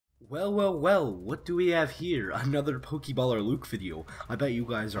Well, what do we have here? Another PokeBallerLuke video. I bet you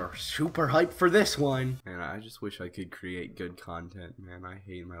guys are super hyped for this one. Man, I just wish I could create good content, man. I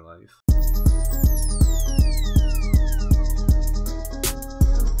hate my life.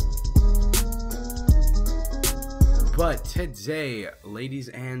 But today, ladies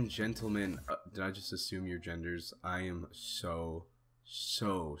and gentlemen, did I just assume your genders? I am so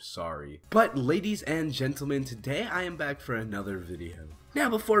sorry. But ladies and gentlemen, today I am back for another video. Now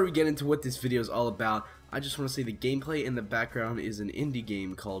before we get into what this video is all about, I just want to say the gameplay in the background is an indie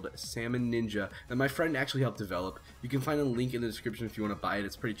game called Salmon Ninja that my friend actually helped develop. You can find a link in the description if you want to buy it.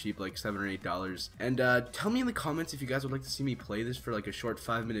 It's pretty cheap, like $7 or $8. And tell me in the comments if you guys would like to see me play this for like a short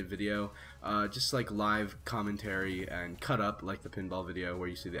 5-minute video, just like live commentary and cut up like the pinball video where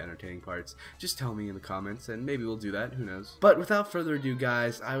you see the entertaining parts. Just tell me in the comments and maybe we'll do that, who knows. But without further ado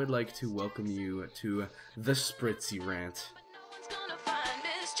guys, I would like to welcome you to the Spritzee Rant.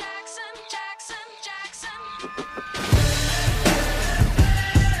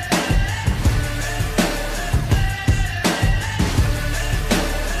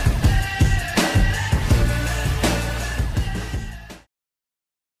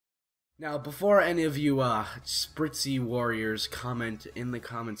 Now, before any of you Spritzee warriors comment in the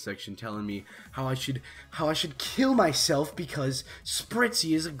comment section telling me how I should kill myself because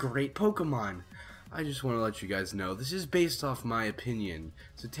Spritzee is a great Pokemon, I just want to let you guys know this is based off my opinion,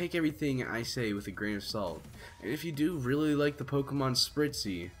 so take everything I say with a grain of salt. And if you do really like the Pokemon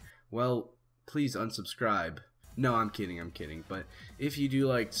Spritzee, well, please unsubscribe. No, I'm kidding, but if you do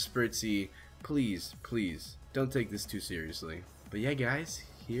like Spritzee, please, don't take this too seriously. But yeah guys,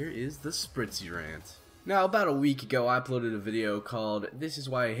 here is the Spritzee Rant. Now, about a week ago, I uploaded a video called This Is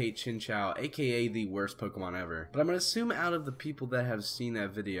Why I Hate Chinchou, aka the worst Pokemon ever. But I'm gonna assume out of the people that have seen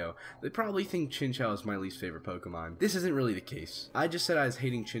that video, they probably think Chinchou is my least favorite Pokemon. This isn't really the case. I just said I was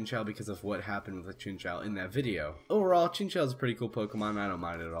hating Chinchou because of what happened with Chinchou in that video. Overall, Chinchou is a pretty cool Pokemon, and I don't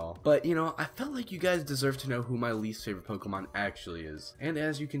mind it at all. But, you know, I felt like you guys deserve to know who my least favorite Pokemon actually is. And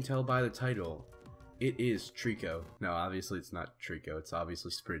as you can tell by the title, it is Trico. No, obviously it's not Trico, it's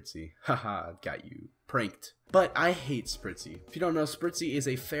obviously Spritzee. Haha, got you. Pranked. But I hate Spritzee. If you don't know, Spritzee is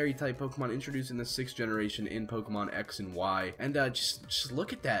a fairy type Pokemon introduced in the 6th generation in Pokemon X and Y. And just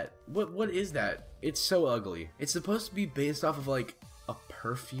look at that. What is that? It's so ugly. It's supposed to be based off of like a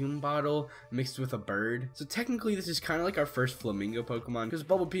perfume bottle mixed with a bird. So technically this is kind of like our first flamingo Pokemon, because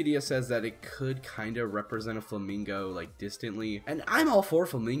Bubblepedia says that it could kind of represent a flamingo like distantly, and I'm all for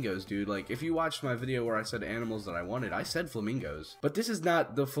flamingos, dude. Like if you watched my video where I said animals that I wanted, I said flamingos. But this is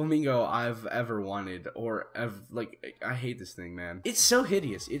not the flamingo I've ever wanted, or like I hate this thing, man. It's so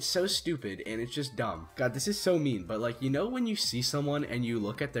hideous, it's so stupid, and it's just dumb. God, this is so mean, but like, you know when you see someone and you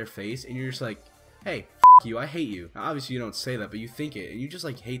look at their face and you're just like, hey, you, I hate you. Now, obviously you don't say that, but you think it, and you just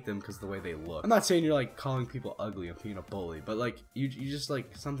like hate them because of the way they look. I'm not saying you're like calling people ugly and being a bully, but like you just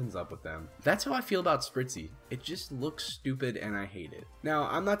like something's up with them. That's how I feel about Spritzee. It just looks stupid and I hate it. Now,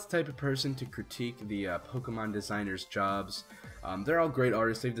 I'm not the type of person to critique the Pokemon designers' jobs. They're all great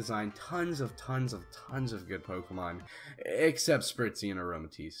artists. They've designed tons of good Pokemon, except Spritzee and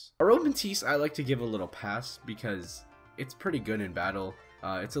Aromatisse. Aromatisse I like to give a little pass because it's pretty good in battle.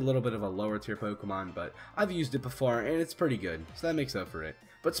 It's a little bit of a lower tier Pokemon, but I've used it before and it's pretty good, so that makes up for it.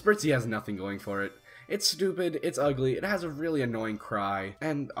 But Spritzee has nothing going for it. It's stupid, it's ugly, it has a really annoying cry,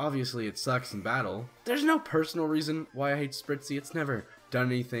 and obviously it sucks in battle. There's no personal reason why I hate Spritzee. It's never done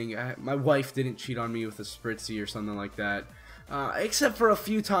anything. My wife didn't cheat on me with a Spritzee or something like that. Except for a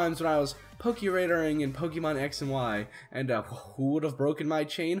few times when I was Pokeradaring in Pokemon X and Y, and who would have broken my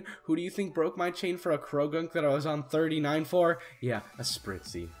chain? Who do you think broke my chain for a Krogunk that I was on 39 for? Yeah, a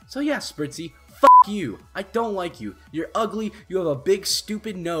Spritzee. So yeah, Spritzee, fuck you. I don't like you. You're ugly, you have a big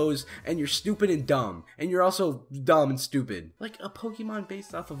stupid nose, and you're stupid and dumb. And you're also dumb and stupid. Like a Pokemon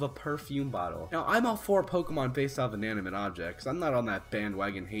based off of a perfume bottle. Now, I'm all for Pokemon based off inanimate objects. I'm not on that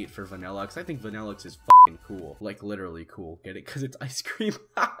bandwagon hate for Vanillux. I think Vanillux is fucking cool. Like, literally cool. Get it? Because it's ice cream.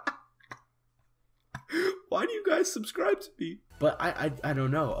 Why do you guys subscribe to me? But I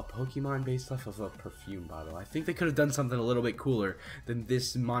don't know, a Pokemon based off of a perfume bottle. I think they could have done something a little bit cooler than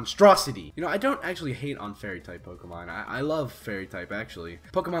this monstrosity. You know, I don't actually hate on fairy type Pokemon. I love fairy type actually.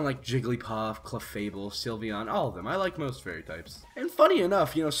 Pokemon like Jigglypuff, Clefable, Sylveon, all of them. I like most fairy types. And funny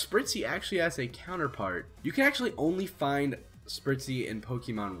enough, you know, Spritzee actually has a counterpart. You can actually only find Spritzee in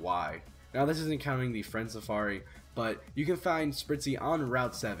Pokemon Y. Now this isn't counting the Friend Safari, but you can find Spritzee on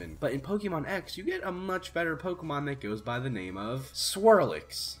Route 7. But in Pokemon X, you get a much better Pokemon that goes by the name of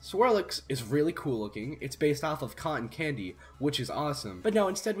Swirlix. Swirlix is really cool looking. It's based off of cotton candy, which is awesome. But no,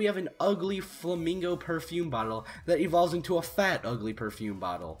 instead we have an ugly flamingo perfume bottle that evolves into a fat, ugly perfume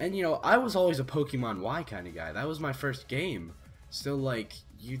bottle. And you know, I was always a Pokemon Y kind of guy. That was my first game. Still, like,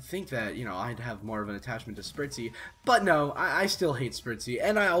 you'd think that, you know, I'd have more of an attachment to Spritzee, but no, I still hate Spritzee,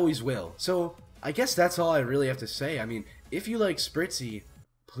 and I always will. So, I guess that's all I really have to say. I mean, if you like Spritzee,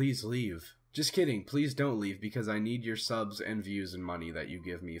 please leave. Just kidding, please don't leave, because I need your subs and views and money that you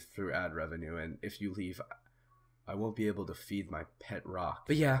give me through ad revenue, and if you leave, I won't be able to feed my pet rock.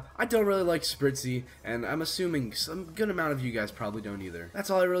 But yeah, I don't really like Spritzee, and I'm assuming some good amount of you guys probably don't either. That's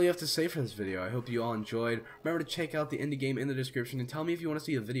all I really have to say for this video. I hope you all enjoyed. Remember to check out the indie game in the description and tell me if you want to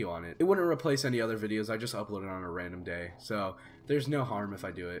see a video on it. It wouldn't replace any other videos, I just upload it on a random day, so there's no harm if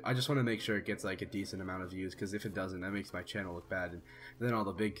I do it. I just want to make sure it gets like a decent amount of views, because if it doesn't, that makes my channel look bad, and then all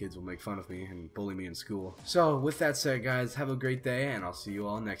the big kids will make fun of me and bully me in school. So with that said, guys, have a great day, and I'll see you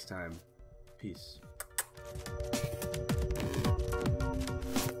all next time. Peace.